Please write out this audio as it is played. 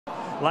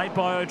Late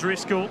by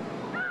O'Driscoll.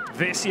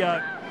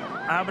 Vescio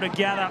able to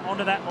gather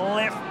onto that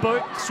left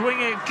boot.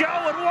 Swinging, go,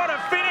 and what a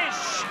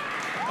finish!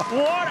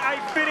 What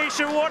a finish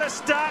and what a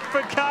start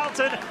for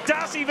Carlton.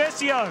 Darcy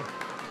Vescio.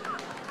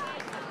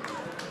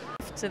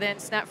 To then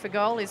snap for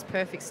goal is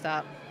perfect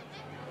start.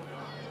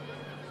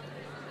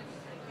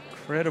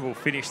 Incredible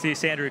finish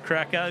this, Andrew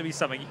Cracker. That'd be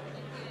something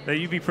that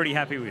you'd be pretty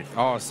happy with.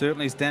 Oh,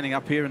 certainly standing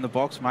up here in the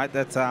box, mate.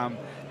 That's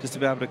just to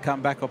be able to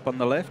come back up on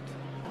the left.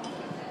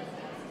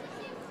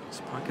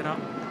 Spike it up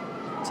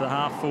to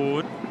half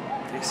forward.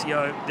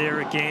 Vescio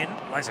there again.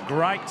 Plays a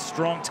great,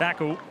 strong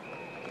tackle.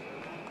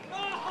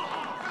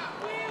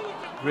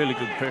 Really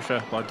good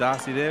pressure by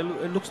Darcy there.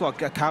 It looks like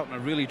Carlton are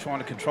really trying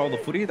to control the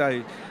footy.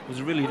 It was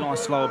a really nice,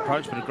 slow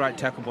approach, but a great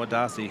tackle by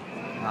Darcy on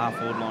the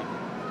half-forward line.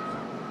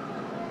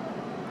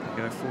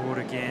 They go forward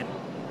again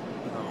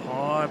with a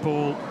high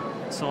ball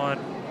inside.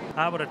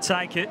 Able to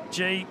take it.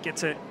 G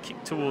gets a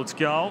kick towards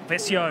goal.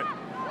 Vescio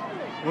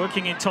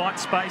working in tight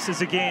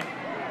spaces again.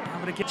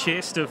 Able to get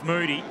chest of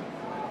Moody.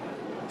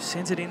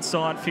 Sends it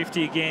inside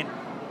 50 again.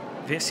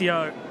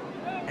 Vescio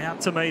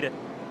out to meet it.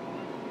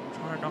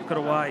 Trying to knock it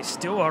away.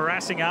 Still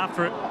harassing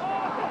after it.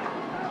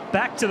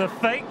 Back to the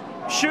feet.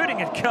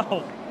 Shooting at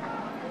goal.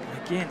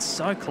 Again,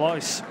 so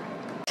close.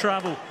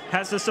 Trouble.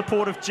 Has the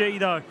support of G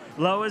though.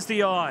 Lowers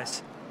the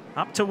eyes.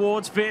 Up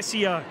towards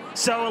Vescio.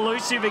 So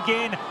elusive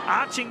again.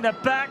 Arching the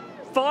back.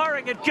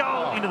 Firing at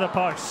goal into the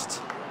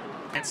post.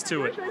 Gets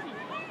to it.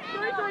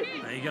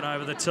 Egan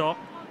over the top.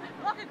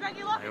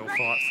 They all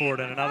fight for it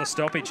and another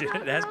stoppage.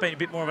 It has been a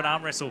bit more of an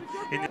arm wrestle.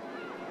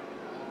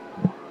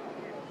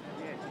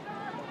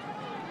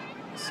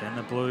 Send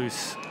the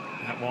Blues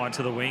out wide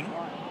to the wing.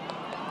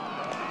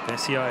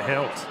 Vescio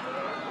helped.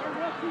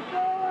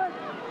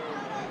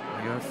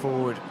 They go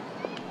forward.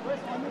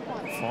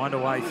 Find a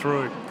way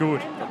through.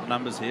 Good. Got the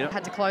numbers here.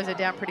 Had to close her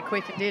down pretty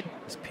quick and did.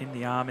 Just pinned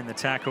the arm in the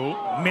tackle.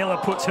 Miller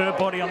puts her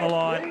body on the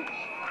line.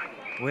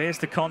 Where's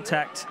the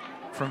contact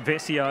from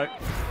Vescio?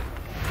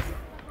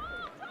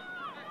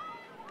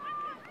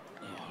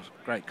 Oh,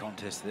 great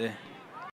contest there.